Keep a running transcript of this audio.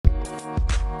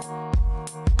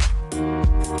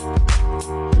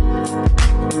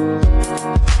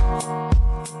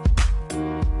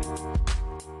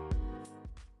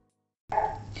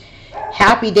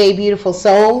Happy day, beautiful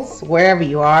souls, wherever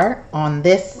you are on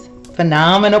this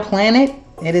phenomenal planet.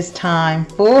 It is time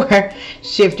for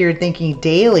Shift Your Thinking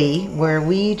Daily, where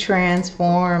we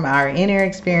transform our inner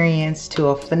experience to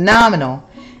a phenomenal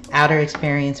outer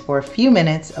experience for a few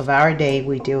minutes of our day.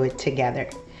 We do it together.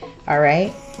 All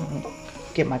right,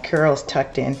 get my curls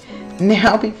tucked in.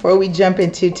 Now, before we jump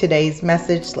into today's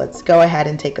message, let's go ahead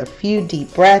and take a few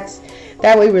deep breaths.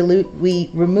 That way we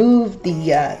remove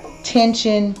the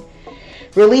tension,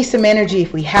 release some energy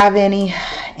if we have any,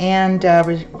 and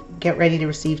get ready to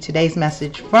receive today's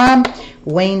message from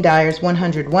Wayne Dyer's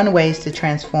 101 Ways to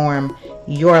Transform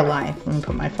Your Life. Let me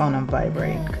put my phone on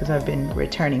vibrate because I've been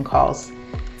returning calls,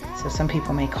 so some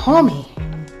people may call me.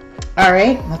 All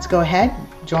right, let's go ahead.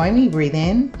 Join me. Breathe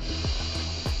in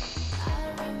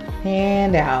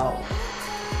and out.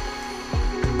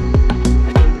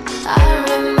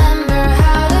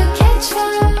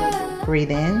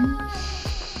 Breathe in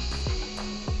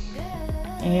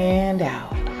and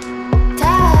out.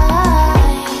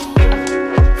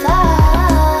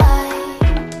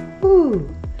 Ooh.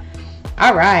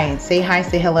 All right, say hi,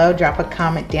 say hello, drop a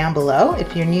comment down below.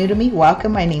 If you're new to me,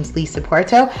 welcome. My name's Lisa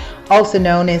Puerto, also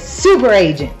known as Super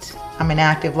Agent. I'm an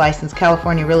active licensed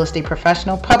California real estate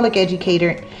professional, public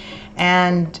educator,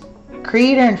 and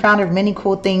creator and founder of many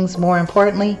cool things. More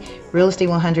importantly, Real Estate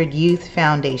 100 Youth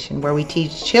Foundation, where we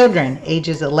teach children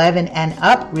ages 11 and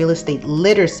up real estate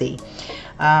literacy.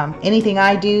 Anything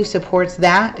I do supports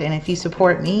that, and if you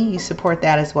support me, you support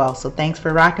that as well. So thanks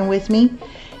for rocking with me.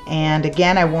 And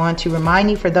again, I want to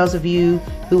remind you, for those of you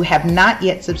who have not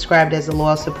yet subscribed as a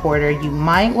loyal supporter, you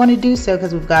might want to do so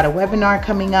because we've got a webinar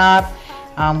coming up.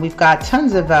 We've got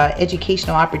tons of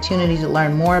educational opportunities to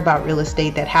learn more about real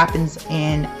estate that happens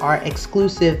in our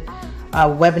exclusive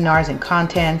webinars and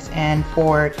contents. And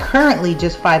for currently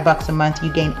just $5 a month,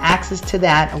 you gain access to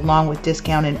that along with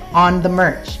discounted on the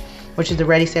merch, which is the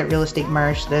Ready Set Real Estate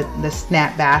merch, the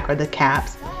snapback or the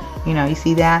caps. You know, you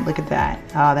see that? Look at that.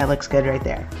 Oh, that looks good right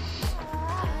there.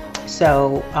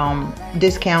 So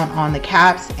discount on the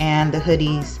caps and the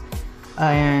hoodies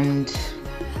and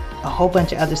a whole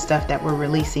bunch of other stuff that we're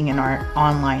releasing in our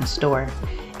online store.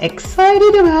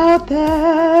 Excited about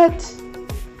that.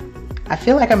 I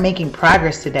feel like I'm making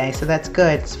progress today, so that's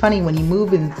good. It's funny when you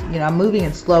move in, I'm moving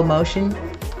in slow motion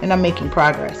and I'm making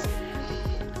progress.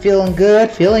 Feeling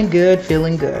good, feeling good,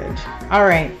 feeling good. All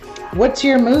right, what's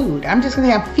your mood? I'm just gonna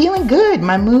say I'm feeling good.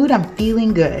 My mood, I'm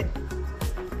feeling good.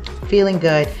 Feeling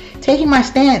good. Taking my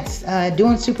stance,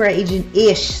 doing super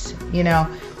agent-ish,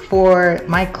 for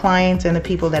my clients and the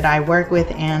people that I work with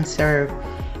and serve,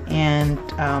 and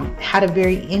had a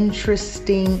very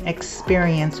interesting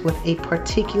experience with a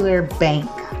particular bank.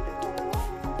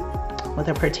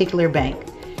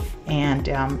 And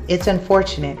it's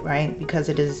unfortunate, right? Because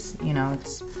it is,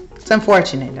 it's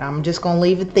unfortunate. I'm just going to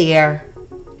leave it there.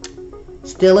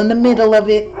 Still in the middle of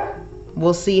it.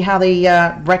 We'll see how they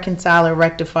reconcile or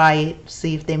rectify it,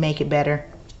 see if they make it better.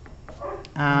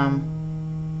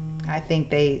 I think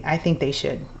they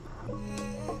should.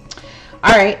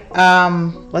 All right,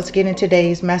 let's get into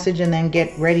today's message and then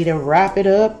get ready to wrap it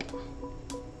up.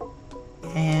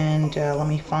 And let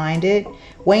me find it.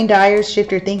 Wayne Dyer's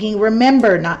Shift Your Thinking.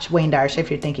 Remember, not Wayne Dyer, Shift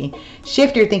Your Thinking.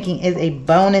 Shift Your Thinking is a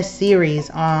bonus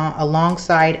series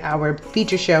alongside our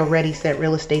feature show, Ready Set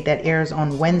Real Estate, that airs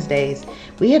on Wednesdays.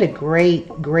 We had a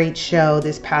great show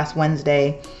this past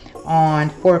Wednesday on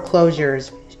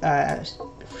foreclosures.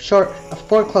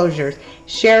 Foreclosures,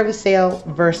 share of a sale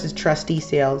versus trustee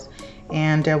sales,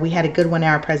 and we had a good 1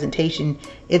 hour presentation.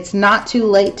 It's not too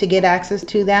late to get access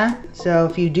to that, so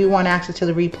if you do want access to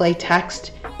the replay,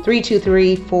 text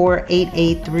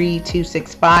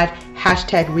 323-488-3265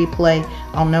 #replay.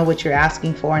 I'll know what you're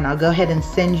asking for and I'll go ahead and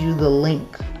send you the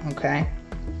link. Okay,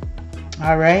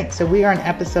 all right, so we are on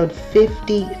episode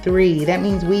 53. That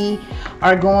means we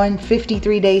are going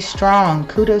 53 days strong.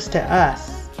 Kudos to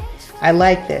us. I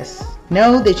like this.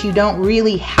 Know that you don't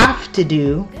really have to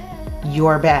do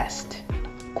your best,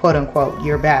 quote unquote,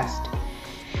 your best.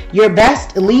 Your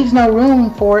best leaves no room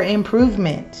for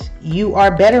improvement. You are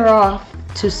better off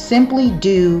to simply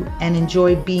do and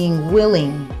enjoy being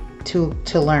willing to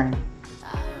learn.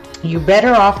 You're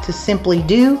better off to simply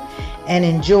do and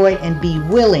enjoy and be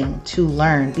willing to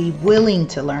learn. Be willing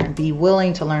to learn. Be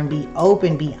willing to learn. Be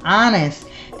open. Be honest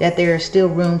that there is still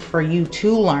room for you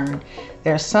to learn.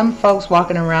 There are some folks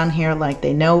walking around here like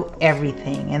they know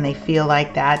everything and they feel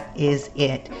like that is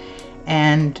it.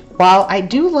 And while I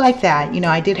do like that,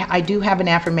 I do have an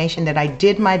affirmation that I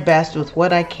did my best with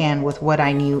what I can with what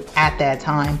I knew at that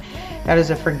time. That is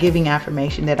a forgiving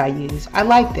affirmation that I use. I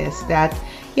like this, that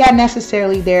Yeah,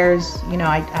 necessarily there's,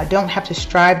 I don't have to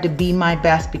strive to be my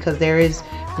best, because there is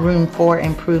room for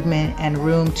improvement and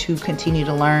room to continue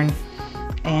to learn.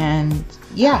 And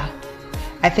yeah,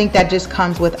 I think that just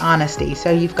comes with honesty.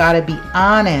 So you've got to be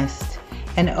honest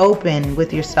and open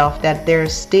with yourself that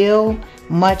there's still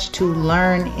much to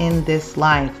learn in this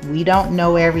life. We don't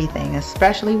know everything,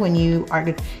 especially when you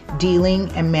are dealing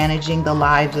and managing the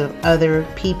lives of other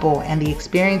people and the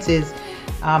experiences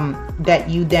that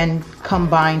you then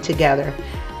combine together.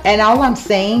 And all I'm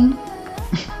saying,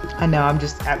 I know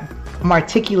I'm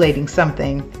articulating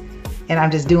something and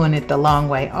I'm just doing it the long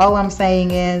way. All I'm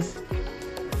saying is,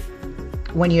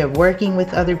 when you're working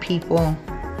with other people,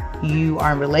 you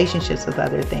are in relationships with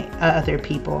other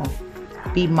people,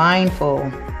 be mindful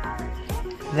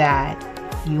that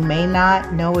you may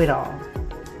not know it all.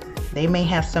 They may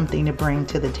have something to bring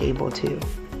to the table too.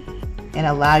 And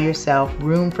allow yourself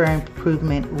room for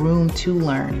improvement, room to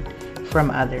learn from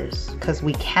others, because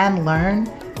we can learn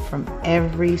from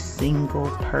every single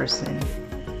person,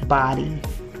 body,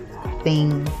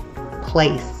 thing,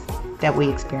 place that we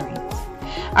experience.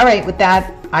 All right, with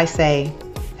that, I say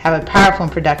have a powerful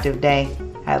and productive day.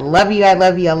 I love you, I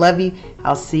love you, I love you.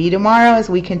 I'll see you tomorrow as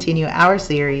we continue our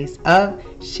series of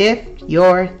Shift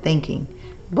Your Thinking.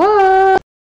 Bye.